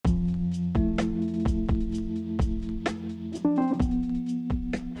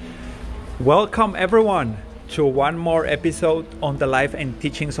Welcome everyone to one more episode on the life and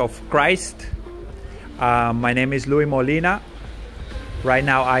teachings of Christ. My name is Luis Molina. Right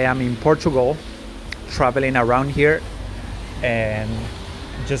now I am in Portugal, traveling around here, and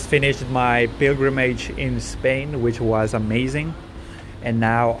just finished my pilgrimage in Spain, which was amazing. And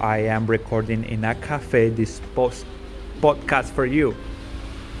now I am recording in a cafe this podcast for you.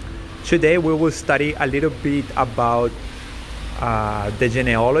 Today we will study a little bit about the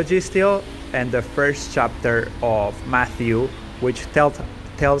genealogy still, and the first chapter of Matthew, which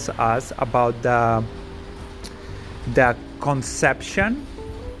tells us about the conception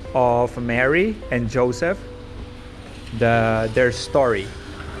of Mary and Joseph, their story.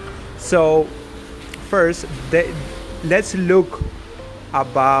 So first, let's look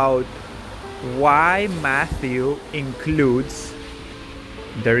about why Matthew includes.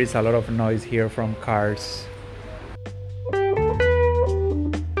 There is a lot of noise here from cars.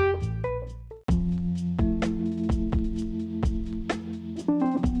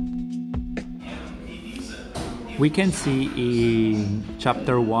 We can see in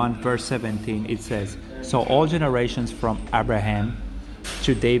chapter 1 verse 17 it says, "So all generations from Abraham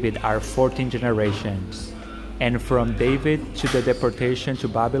to David are 14 generations, and from David to the deportation to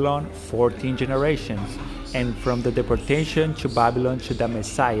Babylon 14 generations, and from the deportation to Babylon to the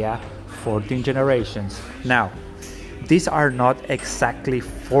Messiah 14 generations." Now, these are not exactly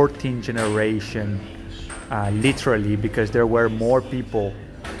 14 generations literally, because there were more people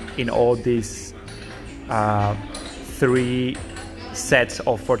in all these three sets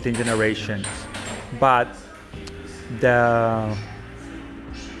of 14 generations. But the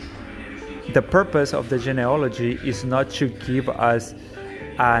purpose of the genealogy is not to give us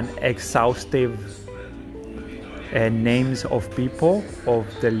an exhaustive names of people of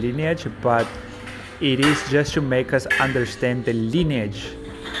the lineage, but it is just to make us understand the lineage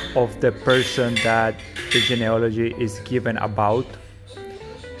of the person that the genealogy is given about.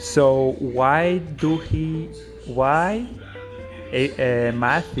 So why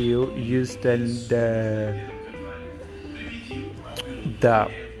Matthew used the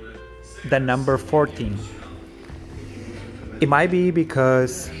number 14? It might be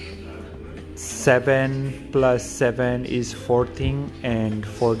because 7 plus 7 is 14, and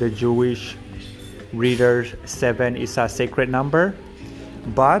for the Jewish readers 7 is a sacred number.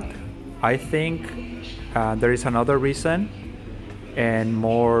 But I think there is another reason, and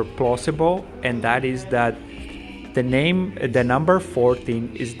more plausible, and that is that the number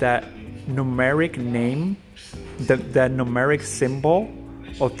 14 is the numeric name, the numeric symbol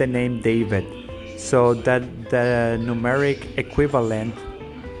of the name David. So that the numeric equivalent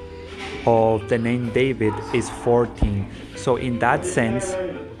of the name David is 14. So in that sense,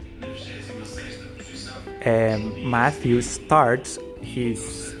 Matthew starts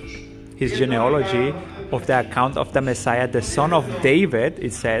his genealogy of the account of the Messiah, the son of David,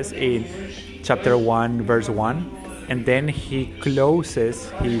 it says in chapter 1 verse 1, and then he closes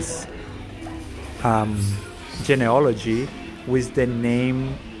his genealogy with the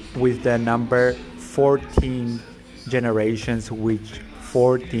number 14 generations, which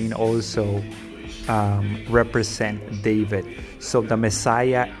 14 also represent David. So the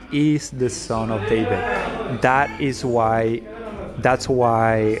Messiah is the son of David. That's why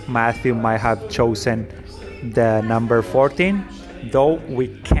Matthew might have chosen the number 14, though we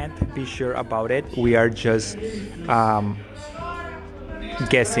can't be sure about it. We are just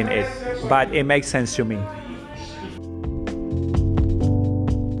guessing it, but it makes sense to me.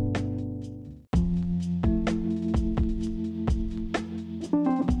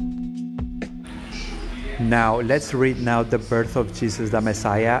 Now let's read now the birth of Jesus the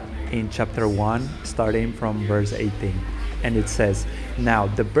Messiah in chapter 1, starting from verse 18. And it says, "Now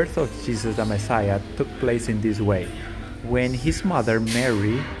the birth of Jesus the Messiah took place in this way. When his mother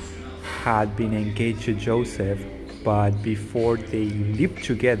Mary had been engaged to Joseph, but before they lived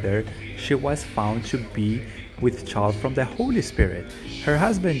together, she was found to be with child from the Holy Spirit. Her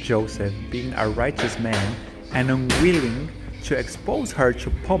husband Joseph, being a righteous man and unwilling to expose her to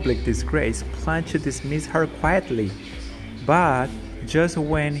public disgrace, planned to dismiss her quietly. But just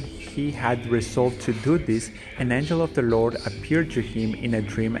when he had resolved to do this, an angel of the Lord appeared to him in a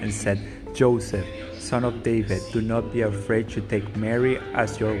dream and said, 'Joseph, son of David, do not be afraid to take Mary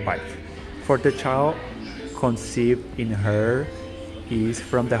as your wife, for the child conceived in her is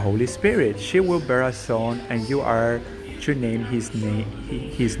from the Holy Spirit. She will bear a son, and you are to name his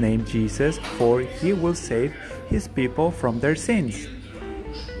name Jesus, for he will save his people from their sins.'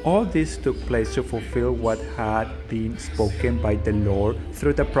 All this took place to fulfill what had been spoken by the Lord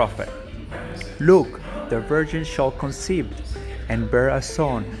through the prophet. 'Look, the virgin shall conceive and bear a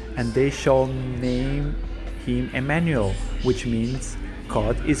son, and they shall name him Emmanuel, which means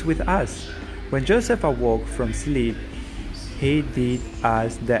God is with us. When Joseph awoke from sleep, he did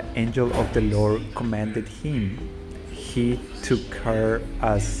as the angel of the Lord commanded him. He took her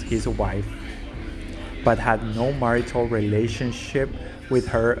as his wife, but had no marital relationship with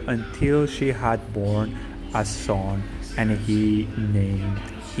her until she had borne a son, and he named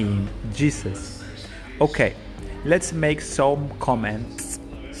him Jesus. Okay, let's make some comments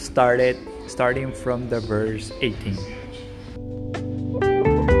starting from the verse 18.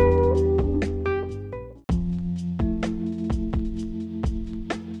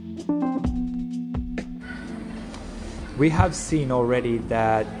 We have seen already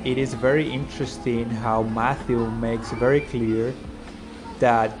that it is very interesting how Matthew makes very clear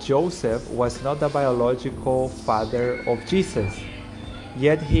that Joseph was not the biological father of Jesus.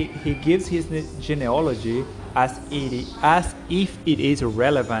 Yet he gives his genealogy as if it is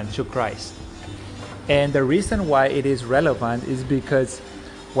relevant to Christ. And the reason why it is relevant is because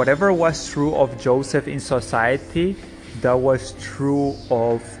whatever was true of Joseph in society, that was true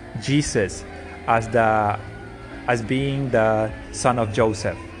of Jesus as being the son of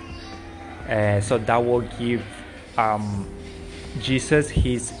Joseph. So that will give Jesus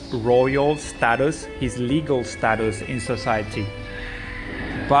his royal status, his legal status in society.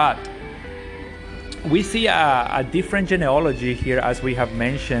 But we see a different genealogy here, as we have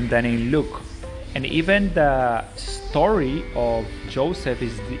mentioned, than in Luke. And even the story of Joseph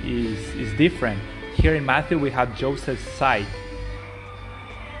is different. Here in Matthew we have Joseph's side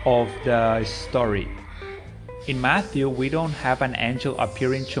of the story. In Matthew, we don't have an angel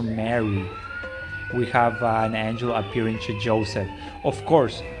appearing to Mary. We have an angel appearing to Joseph. Of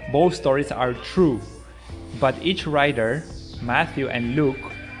course, both stories are true, but each writer, Matthew and Luke,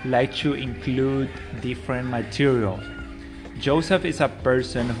 like to include different material. Joseph is a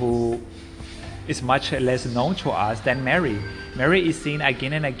person who is much less known to us than Mary. Mary is seen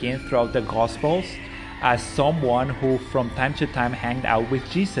again and again throughout the Gospels as someone who from time to time hanged out with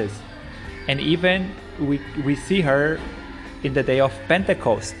Jesus. And even we see her in the day of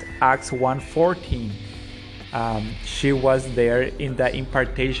Pentecost, Acts 1:14. She was there in the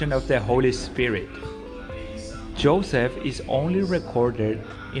impartation of the Holy Spirit. Joseph is only recorded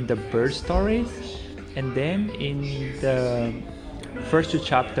in the birth stories, and then in the first two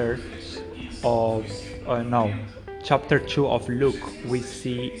chapters of chapter 2 of Luke, we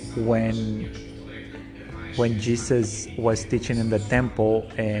see when Jesus was teaching in the temple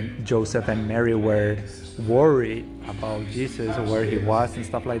and Joseph and Mary were worried about Jesus, where he was and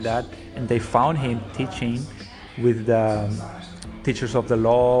stuff like that, and they found him teaching with the teachers of the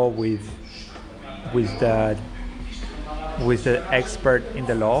law, with the expert in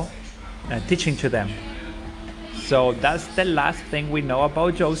the law, teaching to them. So that's the last thing we know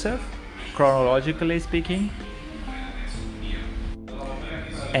about Joseph, chronologically speaking.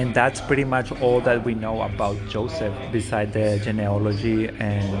 And that's pretty much all that we know about Joseph, beside the genealogy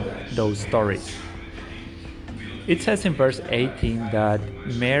and those stories. It says in verse 18 that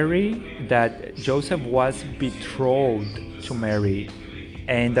Joseph was betrothed to Mary.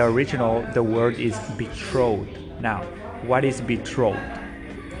 And the original, the word is betrothed. Now, what is betrothed?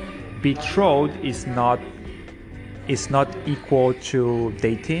 Betrothed is not equal to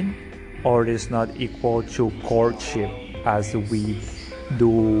dating, or is not equal to courtship as we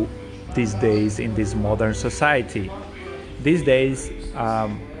do these days in this modern society. These days,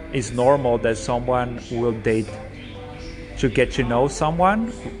 it's normal that someone will date to get to know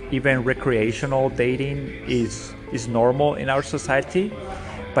someone. Even recreational dating is normal in our society,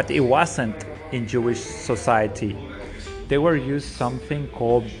 but it wasn't in Jewish society. They were used something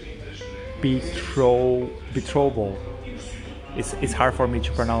called betrothal. It's hard for me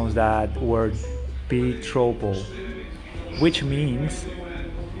to pronounce that word, betrothal, which means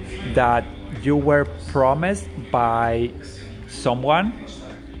that you were promised by someone.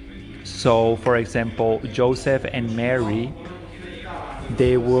 So, for example, Joseph and Mary,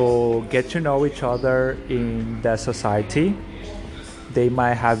 they will get to know each other in the society. They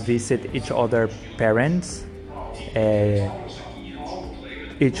might have visited each other's parents,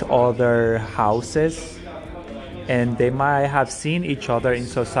 each other houses, and they might have seen each other in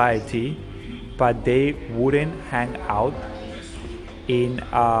society, but they wouldn't hang out in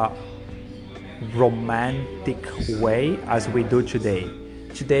a romantic way as we do today.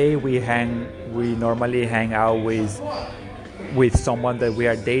 Today we normally hang out with someone that we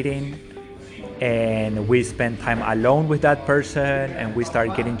are dating, and we spend time alone with that person, and we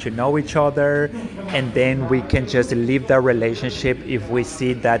start getting to know each other, and then we can just leave the relationship if we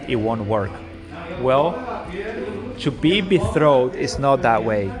see that it won't work. Well, To be betrothed is not that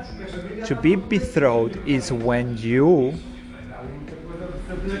way. To be betrothed is when you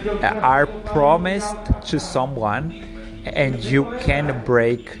are promised to someone and you can't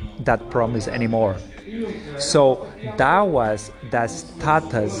break that promise anymore. So that was the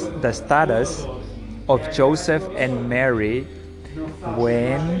status of Joseph and Mary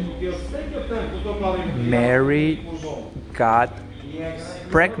when Mary got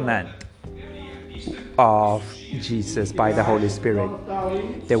pregnant of Jesus by the Holy Spirit.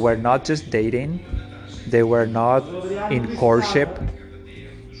 They were not just dating, they were not in courtship,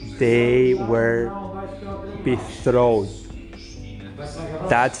 they were betrothed.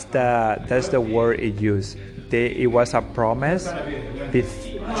 That's the word it used. It was a promise.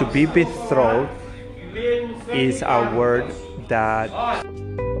 To be betrothed is a word that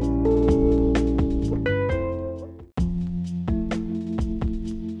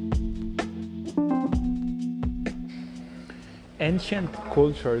ancient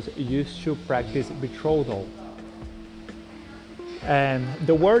cultures used to practice betrothal. And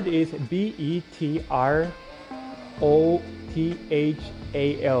the word is betrothal,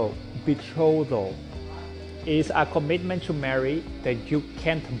 betrothal. Is a commitment to marry that you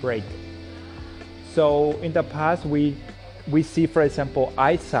can't break. So in the past we see, for example,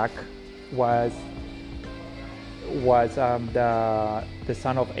 Isaac was the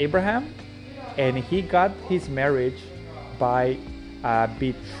son of Abraham, and he got his marriage by a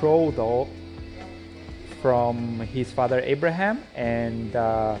betrothal from his father Abraham and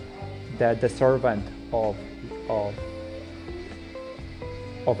the servant of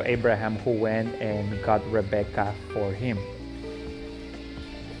Abraham, who went and got Rebecca for him.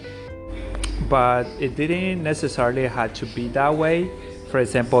 But it didn't necessarily have to be that way. For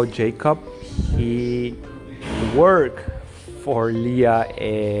example, Jacob, he worked for Leah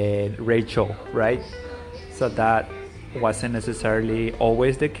and Rachel, right? So that wasn't necessarily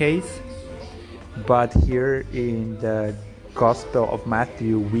always the case. But here in the Gospel of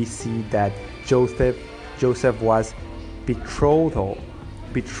Matthew, we see that Joseph was betrothed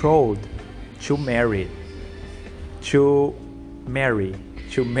to marry,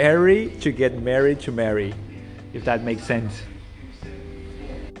 to get married to marry, if that makes sense.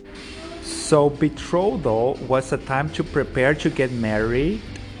 So betrothal was a time to prepare to get married,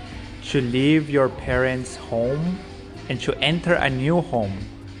 to leave your parents' home, and to enter a new home.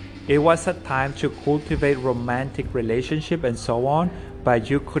 It was a time to cultivate romantic relationship and so on, but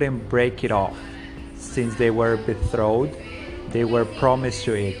you couldn't break it off. Since they were betrothed, they were promised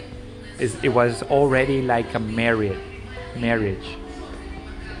to it. It was already like a marriage.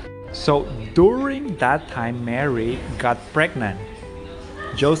 So during that time, Mary got pregnant.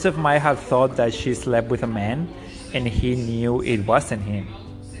 Joseph might have thought that she slept with a man, and he knew it wasn't him.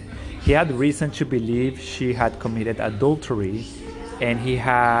 He had reason to believe she had committed adultery, and he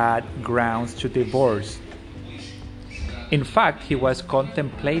had grounds to divorce. In fact, he was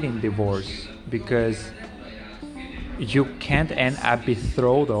contemplating divorce because you can't end a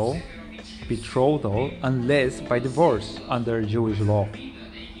betrothal unless by divorce under Jewish law.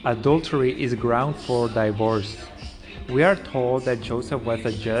 Adultery is ground for divorce. We are told that Joseph was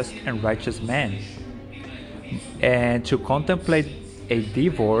a just and righteous man, and to contemplate a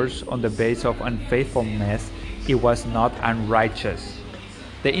divorce on the basis of unfaithfulness, it was not unrighteous.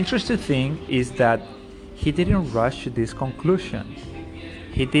 The interesting thing is that he didn't rush to this conclusion.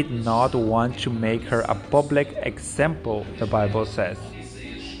 He did not want to make her a public example, the Bible says.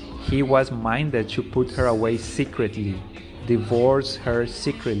 He was minded to put her away secretly, divorce her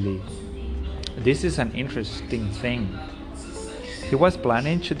secretly. This is an interesting thing. He was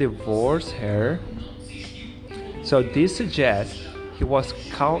planning to divorce her. So this suggests he was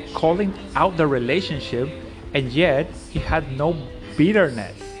calling out the relationship, and yet he had no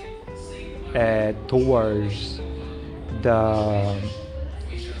bitterness towards the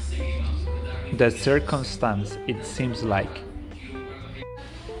circumstance, it seems like.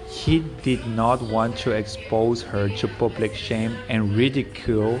 He did not want to expose her to public shame and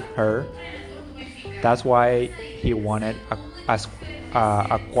ridicule her. That's why he wanted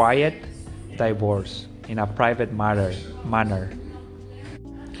a quiet divorce in a private manner.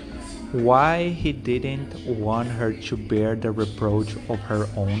 Why he didn't want her to bear the reproach of her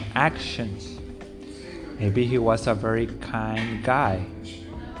own actions? Maybe he was a very kind guy,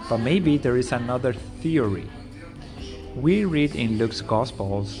 but maybe there is another theory. We read in Luke's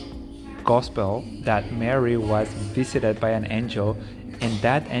Gospel that Mary was visited by an angel, and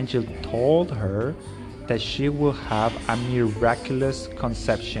that angel told her that she will have a miraculous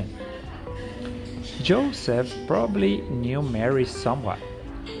conception. Joseph probably knew Mary somewhat,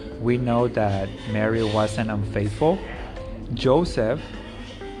 we know that Mary wasn't unfaithful. Joseph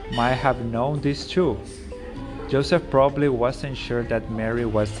might have known this too. Joseph probably wasn't sure that Mary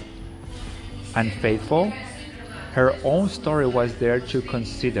was unfaithful. Her own story was there to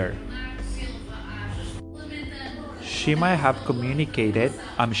consider. She might have communicated,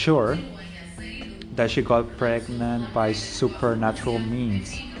 I'm sure, that she got pregnant by supernatural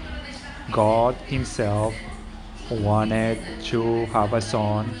means. God Himself wanted to have a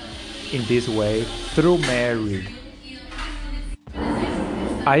son in this way through Mary.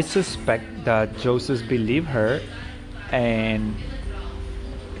 I suspect that Joseph believed her, and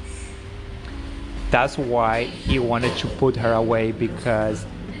that's why he wanted to put her away, because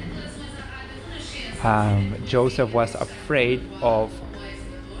Joseph was afraid of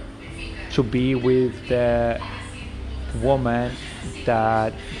to be with the woman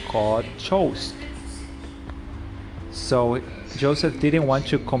that God chose. So Joseph didn't want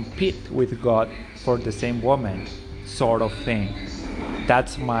to compete with God for the same woman, sort of thing.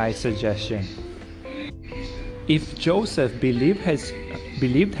 That's my suggestion. If Joseph believed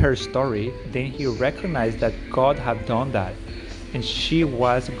her story, then he recognized that God had done that, and she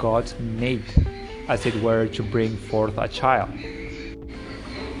was God's mate, as it were, to bring forth a child.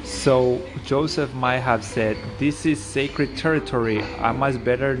 So Joseph might have said, "This is sacred territory, I must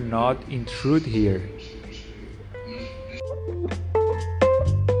better not intrude here."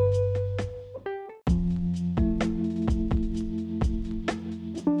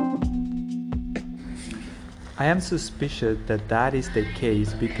 I am suspicious that that is the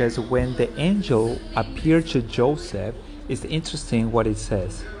case, because when the angel appeared to Joseph, it's interesting what it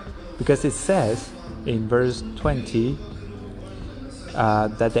says. Because it says in verse 20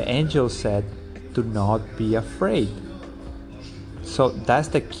 that the angel said, "Do not be afraid." So that's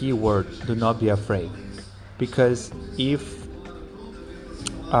the key word, do not be afraid. Because if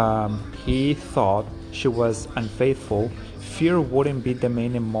he thought she was unfaithful, fear wouldn't be the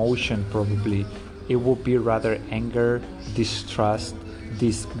main emotion probably. It would be rather anger, distrust,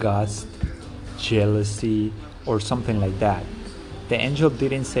 disgust, jealousy, or something like that. The angel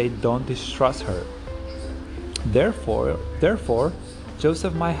didn't say don't distrust her. Therefore,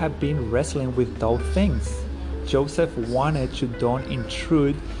 Joseph might have been wrestling with those things. Joseph wanted to don't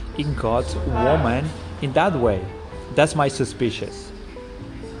intrude in God's woman in that way. That's my suspicious.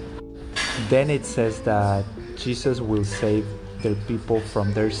 Then it says that Jesus will save their people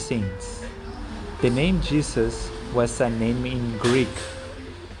from their sins. The name Jesus was a name in Greek.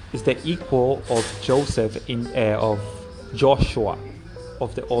 It's the equal of Joseph of Joshua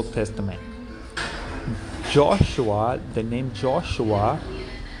of the Old Testament. Joshua, the name Joshua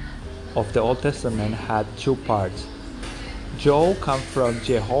of the Old Testament had two parts. Jo comes from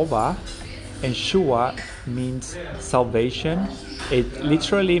Jehovah, and Shua means salvation. It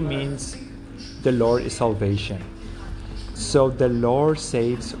literally means the Lord is salvation. So the Lord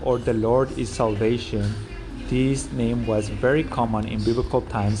saves, or the Lord is salvation. This name was very common in biblical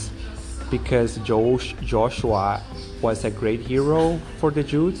times because Joshua was a great hero for the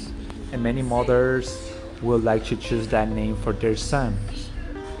Jews, and many mothers would like to choose that name for their sons.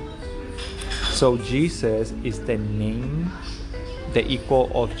 So Jesus is the name, the equal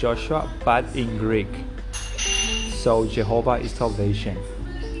of Joshua, but in Greek. So Jehovah is salvation.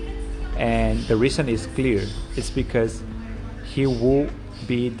 And the reason is clear. It's because He will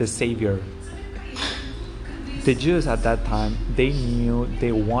be the Savior. The Jews at that time, they knew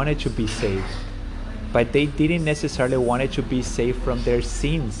they wanted to be saved, but they didn't necessarily wanted to be saved from their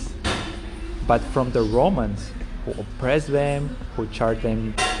sins, but from the Romans who oppressed them, who charged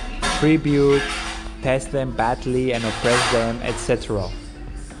them tribute, test them badly and oppress them, etc.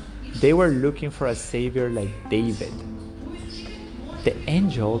 They were looking for a Savior like David. The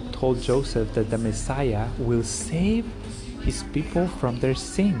angel told Joseph that the Messiah will save his people from their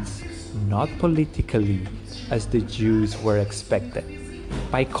sins, not politically, as the Jews were expected.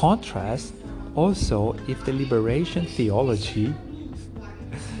 By contrast, also, if the liberation theology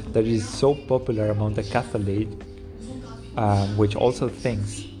that is so popular among the Catholic, which also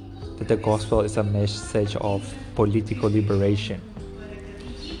thinks that the gospel is a message of political liberation.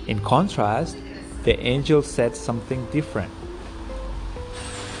 In contrast, the angel said something different.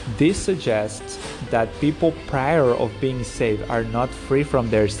 This suggests that people prior of being saved are not free from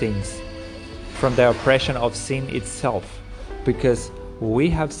their sins, from the oppression of sin itself, because we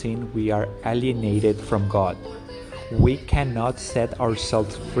have sinned, we are alienated from God. We cannot set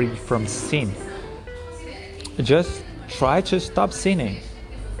ourselves free from sin. Just try to stop sinning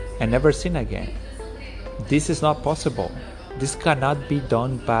and never sin again. This is not possible. This cannot be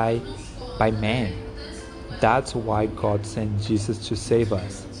done by man. That's why God sent Jesus to save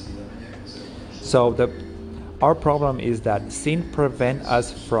us. So our problem is that sin prevents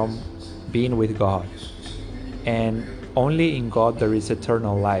us from being with God, and only in God there is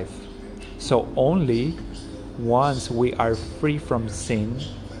eternal life. So only once we are free from sin,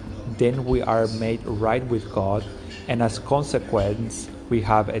 then we are made right with God, and as consequence we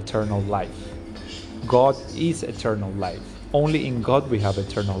have eternal life. God is eternal life. Only in God we have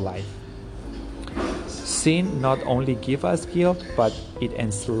eternal life. Sin not only gives us guilt, but it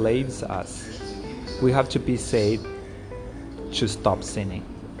enslaves us. We have to be saved to stop sinning.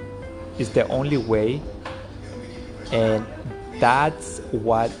 It's the only way, and that's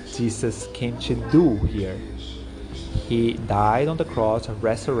what Jesus came to do here. He died on the cross,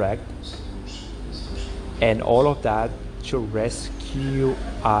 resurrected, and all of that to rescue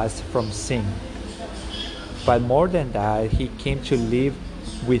us from sin. But more than that, He came to live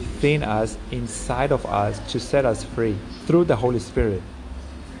within us, inside of us, to set us free through the Holy Spirit.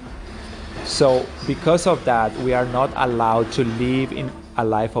 So because of that, we are not allowed to live in a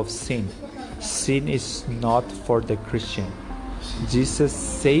life of sin. Sin is not for the Christian. Jesus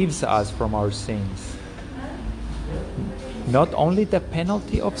saves us from our sins. Not only the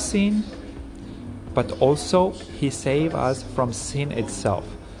penalty of sin, but also He saved us from sin itself,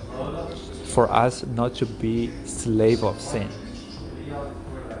 for us not to be slave of sin.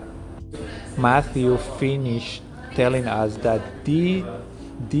 Matthew finished telling us that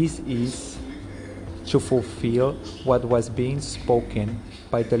this is to fulfill what was being spoken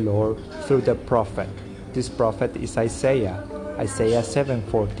by the Lord through the prophet. This prophet is Isaiah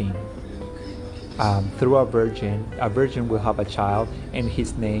 7:14. Through a virgin will have a child, and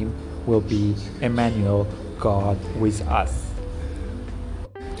his name will be Emmanuel, God with us.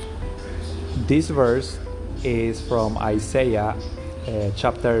 This verse is from Isaiah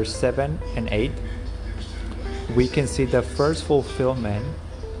chapter 7 and 8. We can see the first fulfillment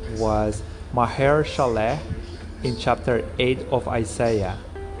was Maher Shaleh in chapter 8 of Isaiah.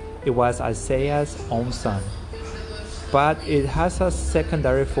 It was Isaiah's own son. But it has a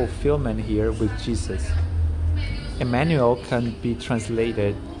secondary fulfillment here with Jesus. Emmanuel can be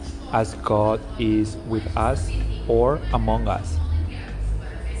translated as God is with us or among us.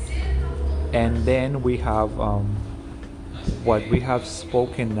 And then we have what we have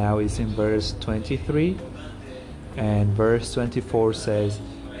spoken now is in verse 23, and verse 24 says,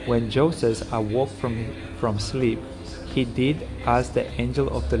 when Joseph awoke from sleep, he did as the angel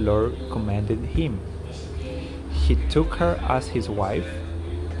of the Lord commanded him. He took her as his wife,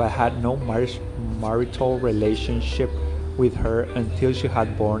 but had no marital relationship with her until she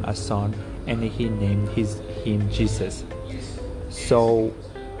had borne a son, and he named him Jesus. So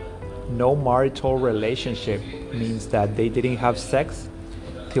no marital relationship means that they didn't have sex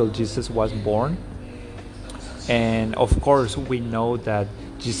till Jesus was born. And of course we know that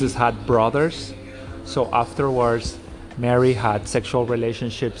Jesus had brothers, so afterwards Mary had sexual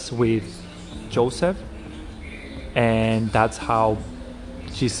relationships with Joseph, and that's how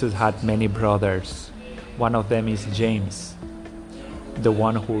Jesus had many brothers. One of them is James, the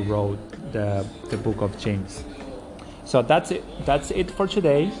one who wrote the book of James. So that's it for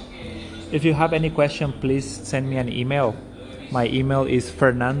today. If you have any question, please send me an email. My email is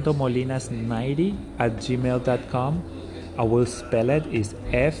fernandomolinas90@gmail.com. I will spell it. It's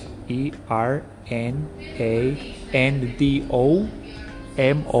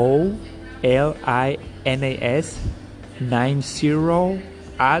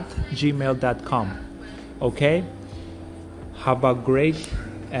Okay? Have a great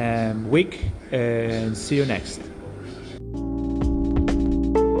week, and see you next.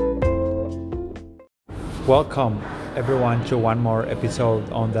 Welcome everyone to one more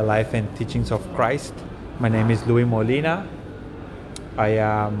episode on the life and teachings of Christ. My name is Luis Molina. I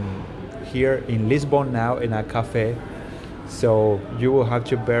am here in Lisbon now in a cafe, so you will have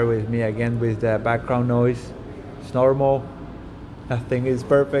to bear with me again with the background noise. It's normal. Nothing is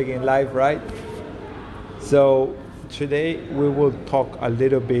perfect in life, right? So today we will talk a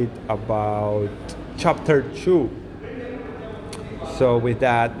little bit about chapter 2. So with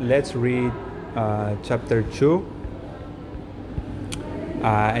that, let's read chapter 2,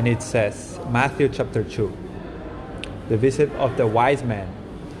 and it says, Matthew chapter 2, the visit of the wise men.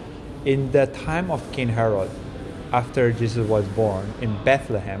 In the time of King Herod, after Jesus was born in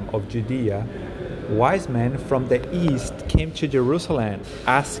Bethlehem of Judea, wise men from the east came to Jerusalem,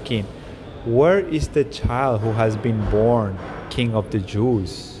 asking, where is the child who has been born King of the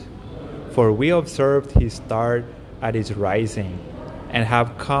Jews? For we observed his star at its rising, and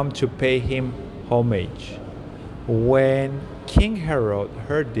have come to pay him homage. When King Herod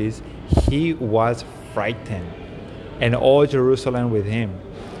heard this, he was frightened, and all Jerusalem with him.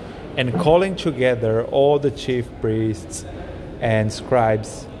 And calling together all the chief priests and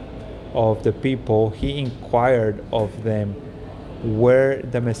scribes of the people, he inquired of them where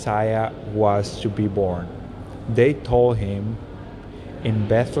the Messiah was to be born. They told him, "In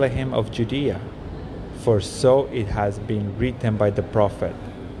Bethlehem of Judea, for so it has been written by the prophet.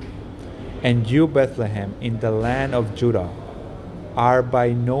 And you, Bethlehem, in the land of Judah, are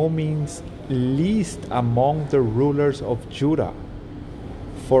by no means least among the rulers of Judah.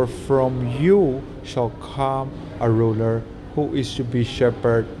 For from you shall come a ruler who is to be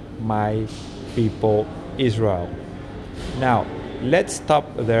shepherd my people Israel." Now, let's stop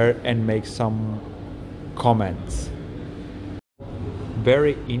there and make some comments.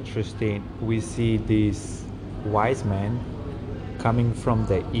 Very interesting, we see these wise men coming from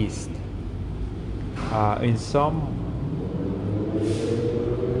the east. In some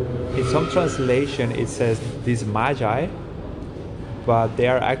translation it says these magi, but they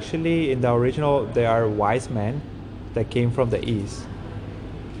are actually, in the original, they are wise men that came from the east.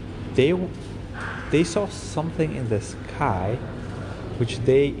 They saw something in the sky which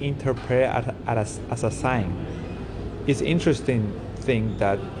they interpret as a sign. It's interesting thing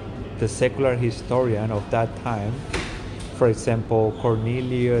that the secular historian of that time, for example,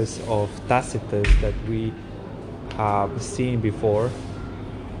 Cornelius of Tacitus that we have seen before,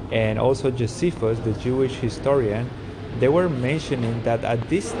 and also Josephus, the Jewish historian, they were mentioning that at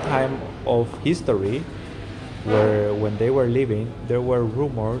this time of history, when they were living, there were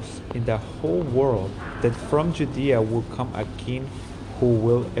rumors in the whole world that from Judea will come a king who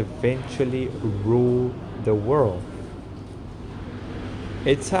will eventually rule the world.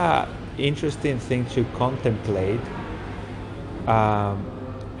 It's a interesting thing to contemplate,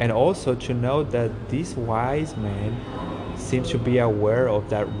 and also to know that these wise men seem to be aware of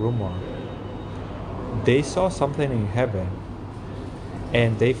that rumor. They saw something in heaven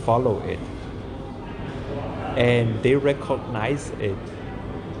and they follow it, and they recognize it,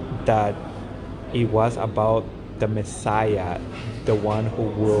 that it was about the Messiah, the one who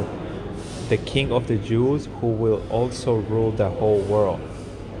will, the King of the Jews, who will also rule the whole world.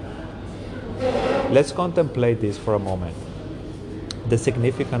 Let's contemplate this for a moment. The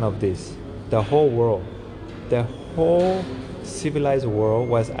significance of this. The whole world, the whole civilized world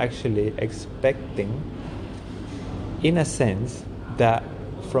was actually expecting, in a sense, that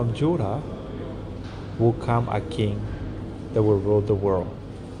from Judah will come a king that will rule the world.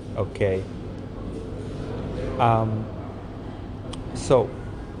 Okay. So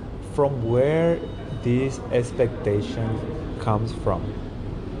from where this expectation comes from,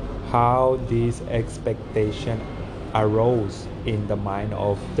 how this expectation arose in the mind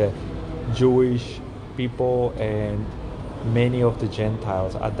of the Jewish people and many of the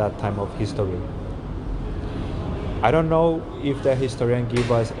Gentiles at that time of history. I don't know if the historian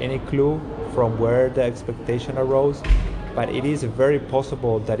give us any clue from where the expectation arose, but it is very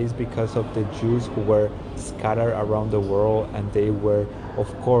possible that is because of the Jews who were scattered around the world, and they were,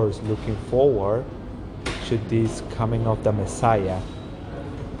 of course, looking forward to this coming of the Messiah,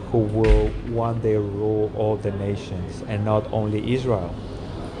 who will one day rule all the nations and not only Israel.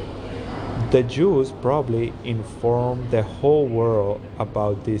 The Jews probably informed the whole world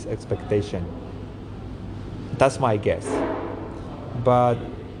about this expectation. That's my guess. But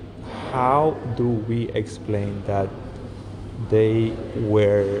how do we explain that they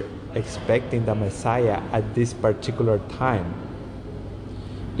were expecting the Messiah at this particular time?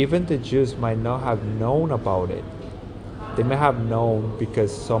 Even the Jews might not have known about it. They may have known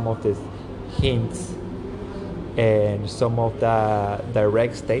because some of the hints and some of the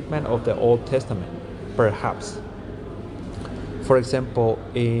direct statement of the Old Testament, perhaps. For example,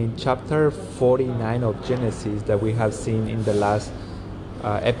 in chapter 49 of Genesis that we have seen in the last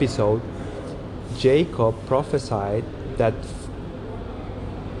episode, Jacob prophesied that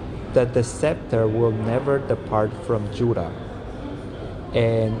the scepter will never depart from Judah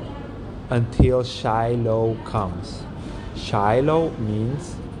and until Shiloh comes. Shiloh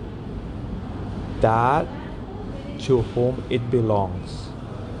means that to whom it belongs.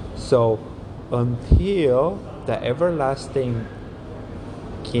 So until the everlasting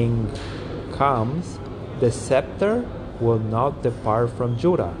king comes, the scepter will not depart from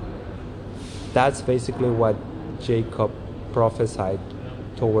Judah. That's basically what Jacob prophesied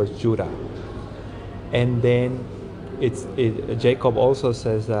towards Judah. And then Jacob also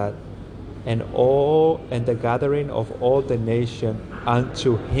says that and the gathering of all the nation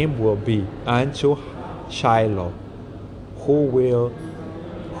unto him will be, unto Shiloh, who will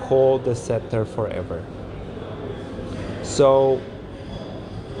hold the scepter forever. So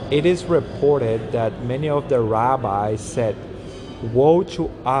it is reported that many of the rabbis said Woe to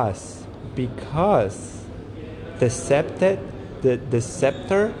us, because the scepter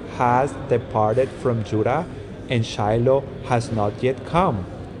has departed from Judah, and Shiloh has not yet come.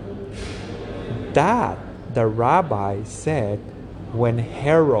 That the rabbi said when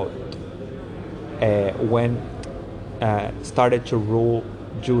Herod started to rule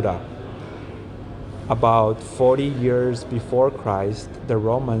Judah. About 40 years before Christ, the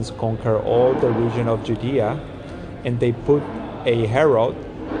Romans conquered all the region of Judea, and they put a Herod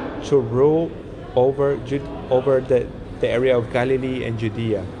to rule over the area of Galilee and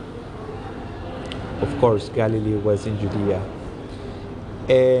Judea. Of course, Galilee was in Judea.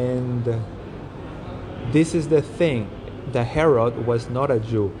 And this is the thing. The Herod was not a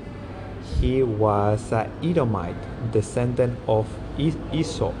Jew. He was an Edomite, descendant of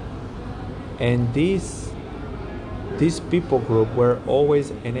Esau. And these people group were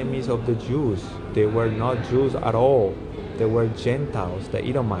always enemies of the Jews. They were not Jews at all. They were Gentiles, the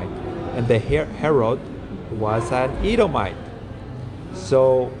Edomite. And the Herod was an Edomite.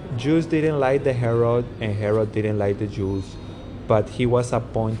 So Jews didn't like the Herod, and Herod didn't like the Jews. But he was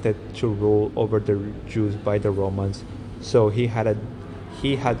appointed to rule over the Jews by the Romans. So he had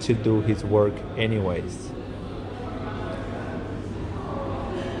to do his work anyways.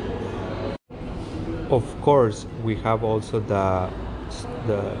 Of course, we have also the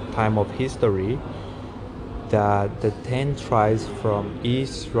time of history that the 10 tribes from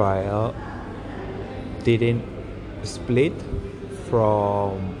Israel didn't split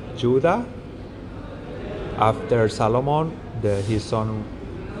from Judah after Solomon, his son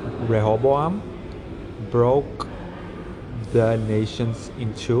Rehoboam, broke the nations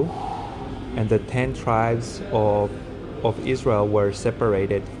in two, and the 10 tribes of Israel were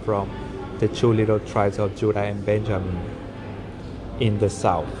separated from the two little tribes of Judah and Benjamin in the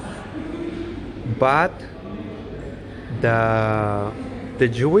south. But the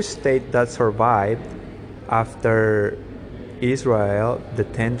Jewish state that survived after Israel, the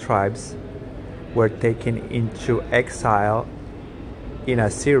 10 tribes, were taken into exile in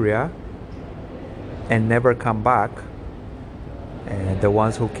Assyria and never come back. And the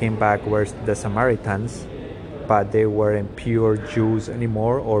ones who came back were the Samaritans, but they weren't pure Jews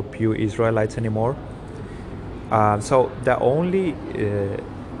anymore or pure Israelites anymore. So the only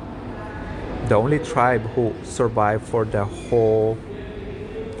tribe who survived for the whole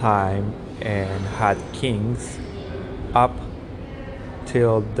time and had kings up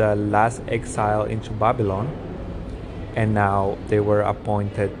till the last exile into Babylon, and now they were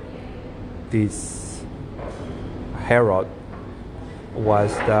appointed. This Herod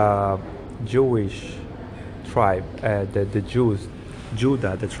was the Jewish tribe, the Jews,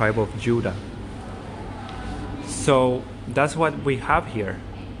 Judah, the tribe of Judah. So that's what we have here.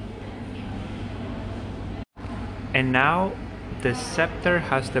 And now the scepter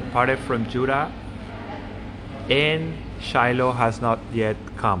has departed from Judah, and Shiloh has not yet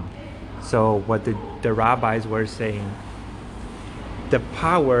come. So what the rabbis were saying, the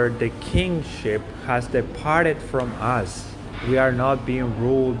power, the kingship has departed from us. We are not being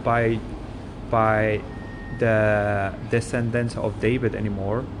ruled by the descendants of David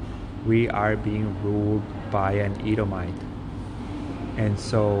anymore. We are being ruled by an Edomite. And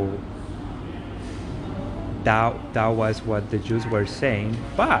so that was what the Jews were saying.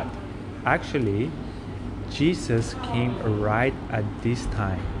 But actually, Jesus came right at this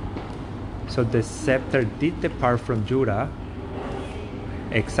time. So the scepter did depart from Judah,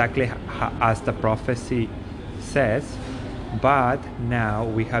 exactly as the prophecy says, but now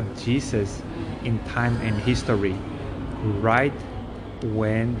we have Jesus in time and history, right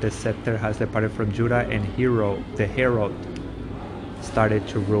when the scepter has departed from Judah and the Herod started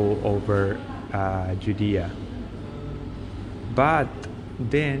to rule over Judea. But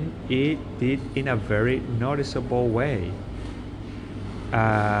then it did in a very noticeable way.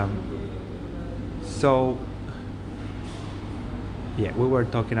 So yeah, we were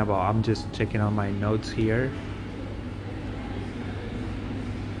talking about, I'm just checking on my notes here.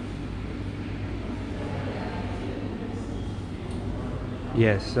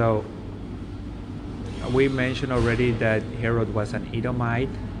 Yes, so we mentioned already that Herod was an Edomite,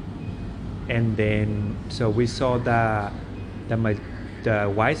 and then so we saw the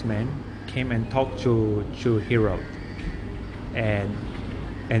wise men came and talked to Herod, and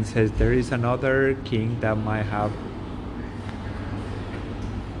says there is another king that might have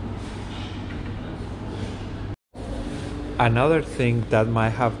another thing that might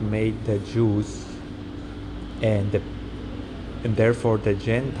have made the Jews and therefore the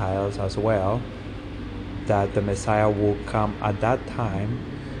Gentiles as well, that the Messiah will come at that time.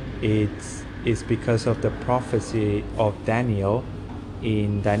 It's because of the prophecy of Daniel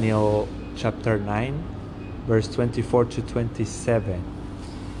in Daniel chapter 9, verse 24 to 27.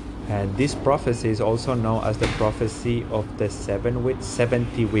 And this prophecy is also known as the prophecy of the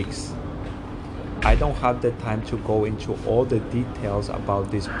 70 weeks. I don't have the time to go into all the details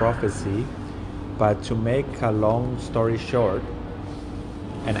about this prophecy, but to make a long story short,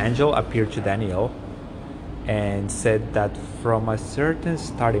 an angel appeared to Daniel and said that from a certain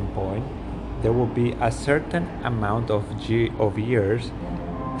starting point, there will be a certain amount of years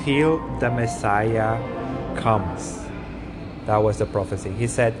till the Messiah comes. That was the prophecy. He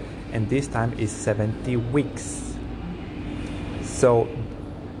said, and this time is 70 weeks. So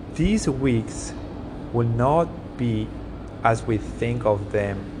these weeks will not be as we think of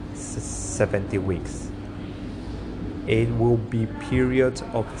them 70 weeks. It will be periods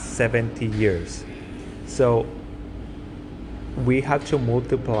of 70 years. So we have to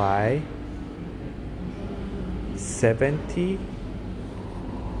multiply 70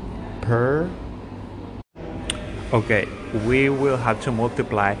 per... Okay, we will have to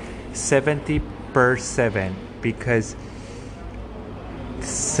multiply 70 per 7 because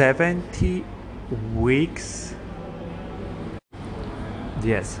 70 weeks,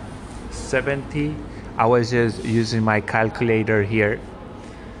 yes, 70, I was just using my calculator here.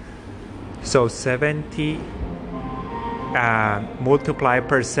 So 70 multiplied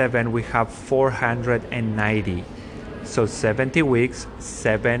per 7, we have 490. So 70 weeks,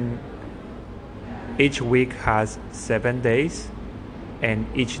 each week has 7 days, and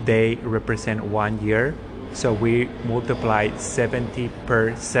each day represents 1 year. So we multiply 70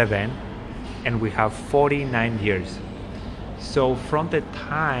 per 7, and we have 49 years. So from the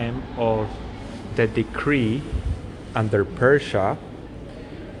time of the decree under Persia,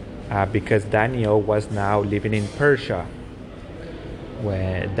 because Daniel was now living in Persia,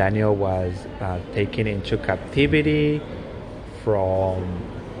 when Daniel was taken into captivity from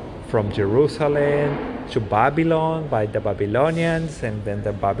Jerusalem to Babylon by the Babylonians, and then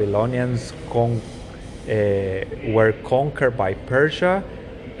the Babylonians were conquered by Persia,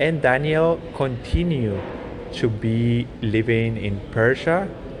 and Daniel continued to be living in Persia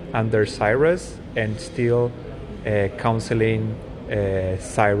under Cyrus and still counseling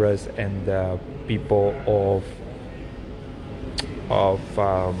Cyrus and the people of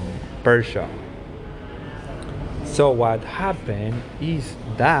Persia. So what happened is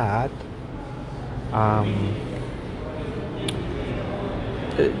that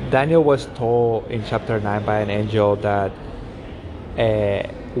Daniel was told in chapter 9 by an angel that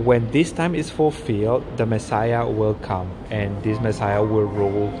when this time is fulfilled, the Messiah will come, and this Messiah will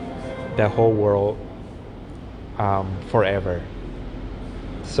rule the whole world forever.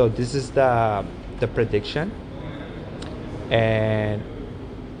 So this is the prediction, and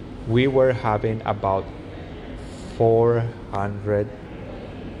we were having about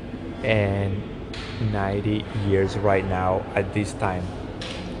 490 years right now at this time,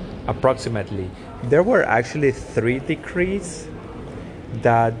 approximately. There were actually 3 decrees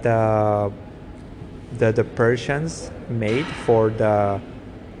that the Persians made for the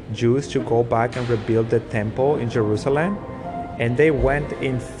Jews to go back and rebuild the temple in Jerusalem, and they went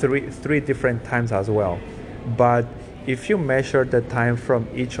in three different times as well. But if you measure the time from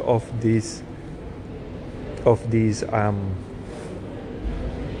each of these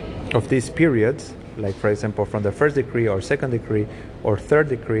periods, like for example from the first decree or second decree or third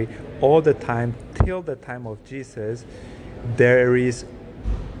decree, all the time till the time of Jesus, there is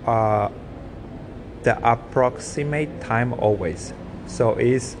the approximate time always. So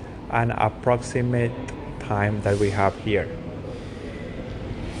it's an approximate time that we have here.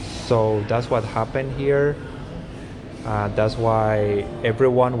 So that's what happened here. That's why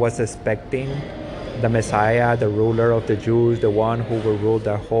everyone was expecting the Messiah, the ruler of the Jews, the one who will rule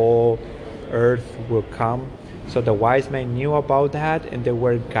the whole earth, will come. So the wise men knew about that, and they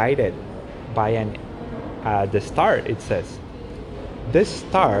were guided by the star, it says. This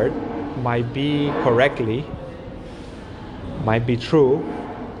star might be true,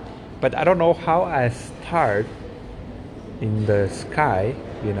 but I don't know how a star in the sky,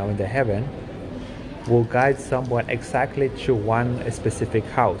 in the heaven, will guide someone exactly to one specific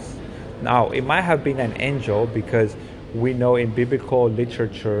house. Now, it might have been an angel, because we know in biblical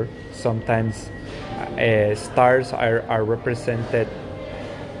literature sometimes stars are represented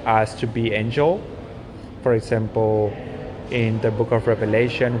as to be angel. For example, in the book of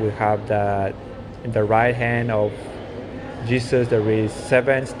Revelation, we have that in the right hand of Jesus there is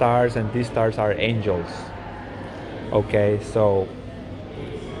 7 stars, and these stars are angels. Okay, so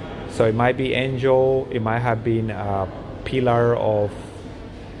it might be angel, it might have been a pillar of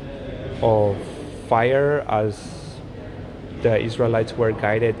fire, the Israelites were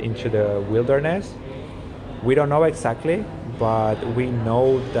guided into the wilderness. We don't know exactly, but we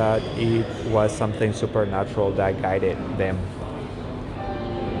know that it was something supernatural that guided them.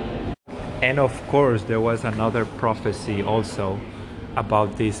 And of course, there was another prophecy also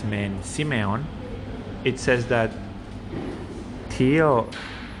about this man, Simeon. It says that till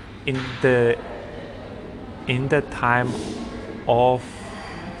in the time of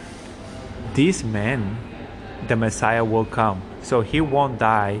this man, the Messiah will come. So he won't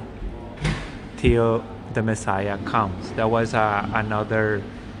die till the Messiah comes. That was another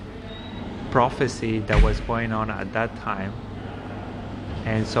prophecy that was going on at that time.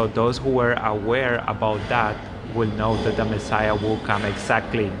 And so those who were aware about that will know that the Messiah will come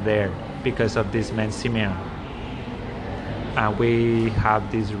exactly there because of this man Simeon. And we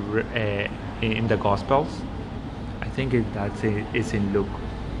have this in the Gospels. I think it's in Luke.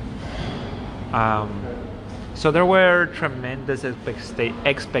 So there were tremendous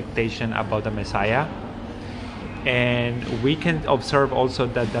expectation about the Messiah, and we can observe also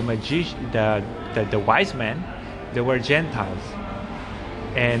that the wise men, they were Gentiles,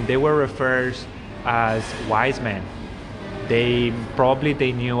 and they were referred as wise men. They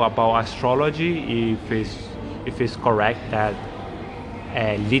knew about astrology, if it's correct that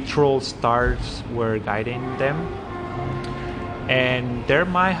literal stars were guiding them. And there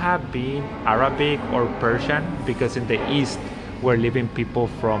might have been Arabic or Persian, because in the East were living people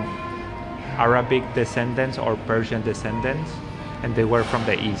from Arabic descendants or Persian descendants, and they were from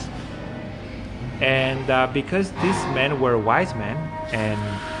the East. And because these men were wise men and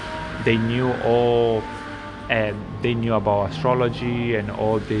they knew about astrology and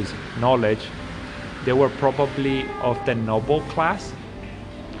all this knowledge, they were probably of the noble class,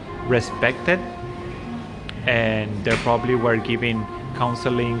 respected, and they probably were giving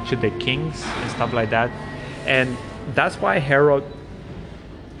counseling to the kings and stuff like that. And that's why Herod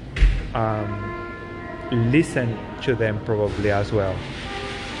listened to them probably as well.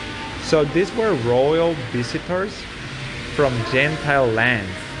 So these were royal visitors from Gentile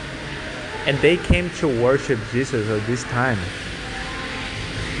lands, and they came to worship Jesus at this time.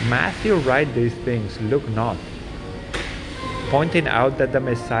 Matthew writes these things, Luke not, pointing out that the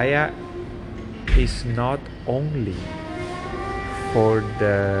Messiah is not only for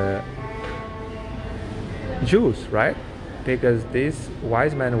the Jews, right? Because these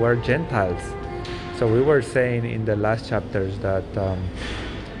wise men were Gentiles. So we were saying in the last chapters that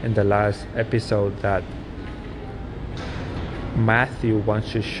in the last episode that Matthew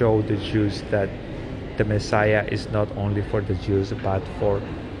wants to show the Jews that the Messiah is not only for the Jews but for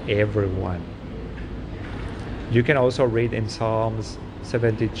everyone. You can also read in Psalms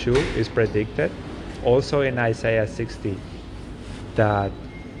 72 is predicted, also in Isaiah 60, that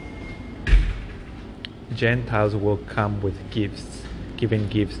Gentiles will come with gifts, giving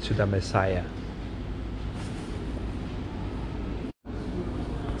gifts to the Messiah.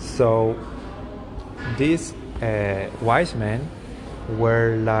 So these wise men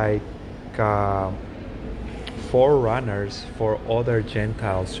were like forerunners for other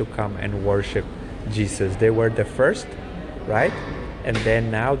Gentiles to come and worship Jesus. They were the first, right? And then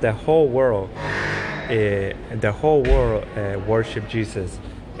now the whole world worship Jesus.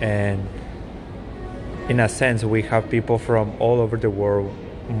 And in a sense, we have people from all over the world,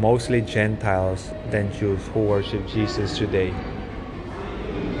 mostly Gentiles than Jews, who worship Jesus today.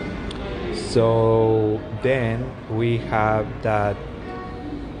 So then we have that,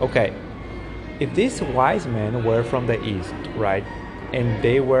 okay, if these wise men were from the East, right, and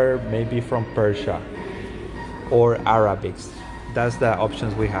they were maybe from Persia or Arabics, that's the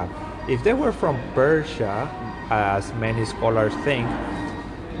options we have. If they were from Persia, as many scholars think,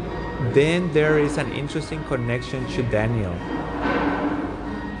 then there is an interesting connection to Daniel,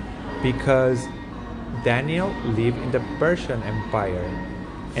 because Daniel lived in the Persian Empire,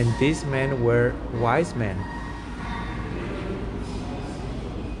 and these men were wise men.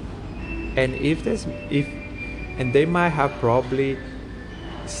 And and they might have probably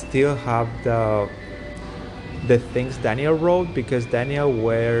still have the things Daniel wrote, because Daniel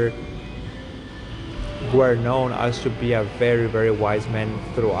were known as to be a very, very wise man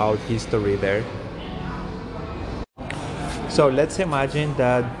throughout history there. So let's imagine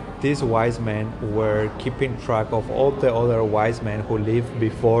that these wise men were keeping track of all the other wise men who lived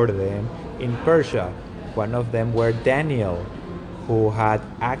before them in Persia. One of them were Daniel, who had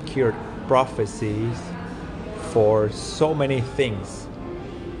accurate prophecies for so many things,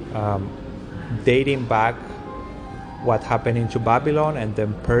 dating back what happened into Babylon and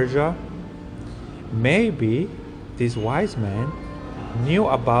then Persia. Maybe these wise men knew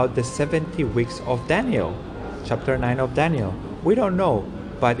about the 70 weeks of Daniel, chapter 9 of Daniel. We don't know,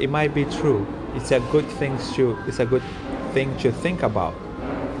 but it might be true. It's a good thing to think about.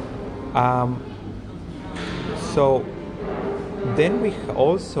 So then we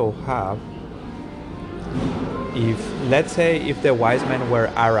also have, let's say if the wise men were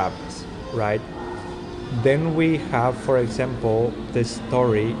Arabs, right? Then we have, for example, the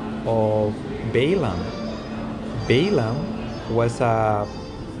story of Balaam. Balaam was a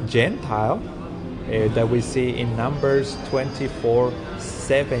Gentile that we see in Numbers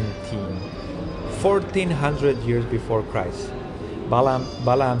 24:17, 1400 years before Christ.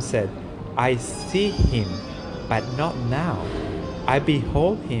 Balaam said, I see him, but not now. I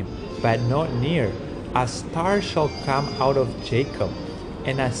behold him, but not near. A star shall come out of Jacob,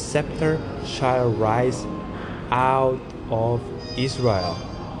 and a scepter shall rise out of Israel.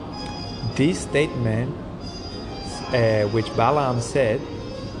 This statement, which Balaam said,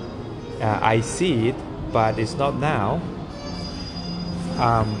 I see it, but it's not now.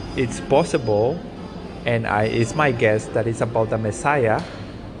 It's possible, and it's my guess that it's about the Messiah.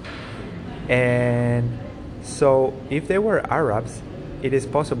 And so if they were Arabs, it is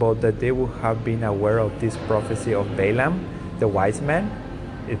possible that they would have been aware of this prophecy of Balaam, the wise man.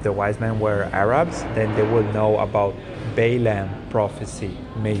 If the wise men were Arabs, then they would know about Balaam prophecy,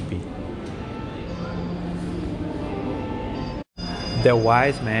 maybe. The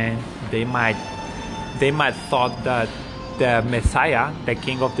wise men, they might thought that the Messiah, the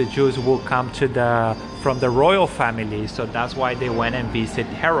King of the Jews, will come from the royal family, so that's why they went and visited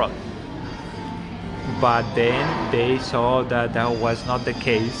Herod. But then they saw that that was not the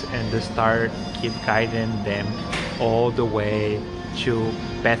case, and the star kept guiding them all the way to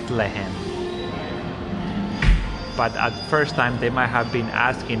Bethlehem. But at first time they might have been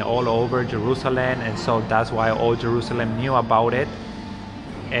asking all over Jerusalem, and so that's why all Jerusalem knew about it.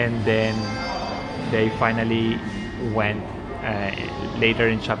 And then they finally went later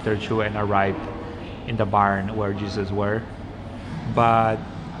in chapter 2 and arrived in the barn where Jesus were. But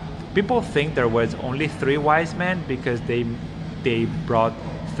people think there was only 3 wise men because they brought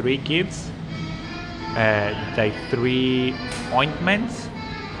 3 gifts, like 3 ointments.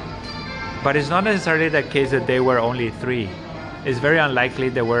 But it's not necessarily the case that they were only 3. It's very unlikely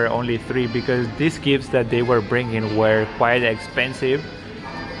there were only 3 because these gifts that they were bringing were quite expensive.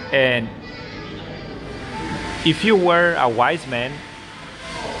 And if you were a wise man,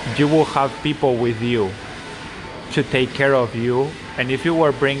 you will have people with you to take care of you. And if you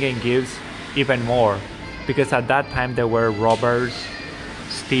were bringing gifts, even more, because at that time there were robbers,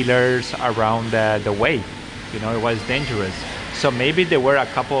 stealers around the way. You know, it was dangerous. So maybe there were a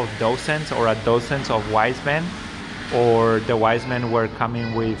couple of dozens or a dozens of wise men, or the wise men were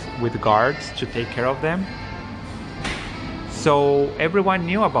coming with guards to take care of them. So everyone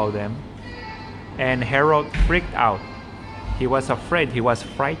knew about them, and Herod freaked out. He was afraid, he was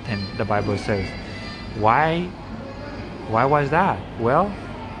frightened, the Bible says. Why was that? Well,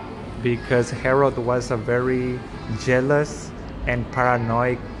 because Herod was a very jealous and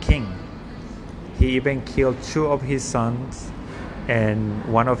paranoid king. He even killed 2 of his sons and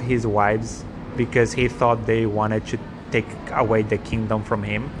 1 of his wives because he thought they wanted to take away the kingdom from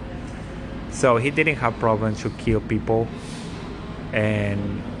him. So he didn't have problems to kill people,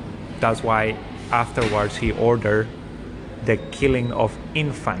 and that's why afterwards he ordered the killing of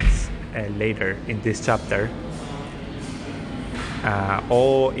infants later in this chapter.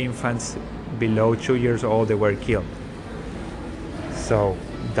 All infants below 2 years old, they were killed. So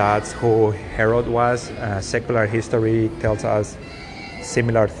that's who Herod was. Secular history tells us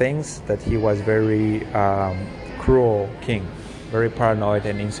similar things, that he was very cruel king, very paranoid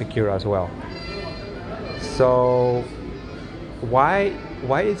and insecure as well. So why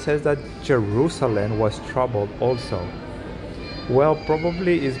it says that Jerusalem was troubled also? Well,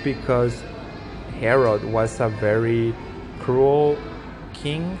 probably it's because Herod was a very cruel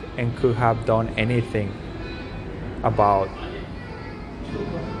king and could have done anything about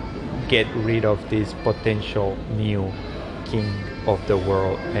get rid of this potential new king of the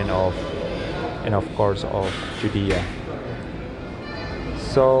world and of course of Judea.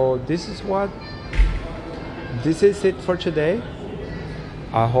 So this is it for today.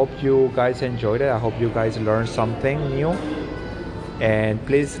 I hope you guys enjoyed it. I hope you guys learned something new, and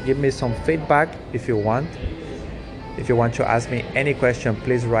please give me some feedback if you want. If you want to ask me any question,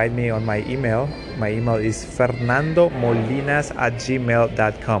 please write me on my email. My email is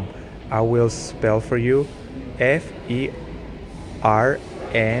fernandomolinas@gmail.com. I will spell for you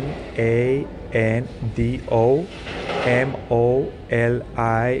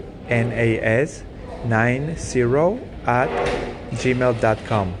FERNANDOMOLINAS 90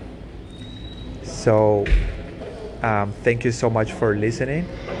 @gmail.com. So Thank you so much for listening,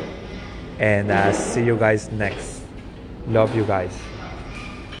 and see you guys next. Love you guys.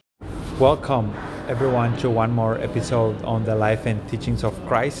 Welcome everyone to one more episode on the life and teachings of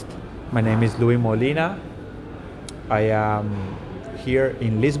Christ. My name is Luis Molina. I am here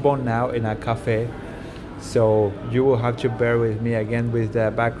in Lisbon now in a cafe, so you will have to bear with me again with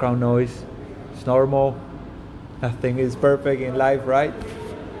the background noise. It's normal. Nothing is perfect in life, right?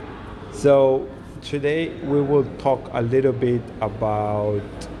 So today we will talk a little bit about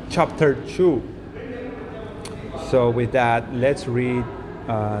chapter 2. So with that, let's read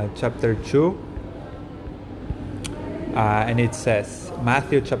chapter 2. And it says,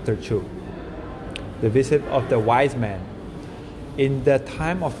 Matthew chapter 2, the visit of the wise men. In the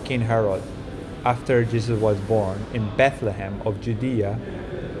time of King Herod, after Jesus was born in Bethlehem of Judea,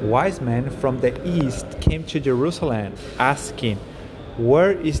 wise men from the east came to Jerusalem, asking,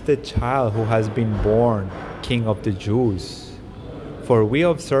 "Where is the child who has been born, King of the Jews? For we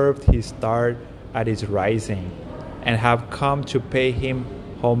observed his star at its rising, and have come to pay him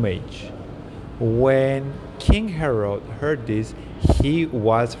homage." When King Herod heard this, he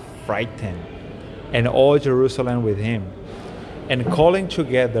was frightened, and all Jerusalem with him. And calling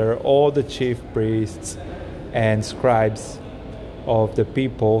together all the chief priests and scribes of the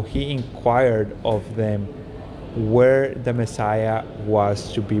people, he inquired of them where the Messiah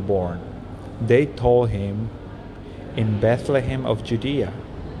was to be born. They told him, "In Bethlehem of Judea,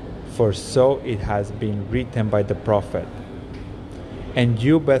 for so it has been written by the prophet. And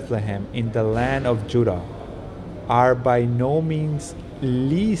you, Bethlehem, in the land of Judah, are by no means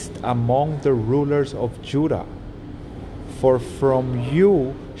least among the rulers of Judah. For from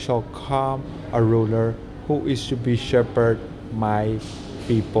you shall come a ruler who is to be shepherd my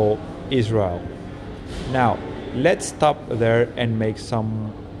people Israel." Now, let's stop there and make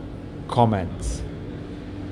some comments.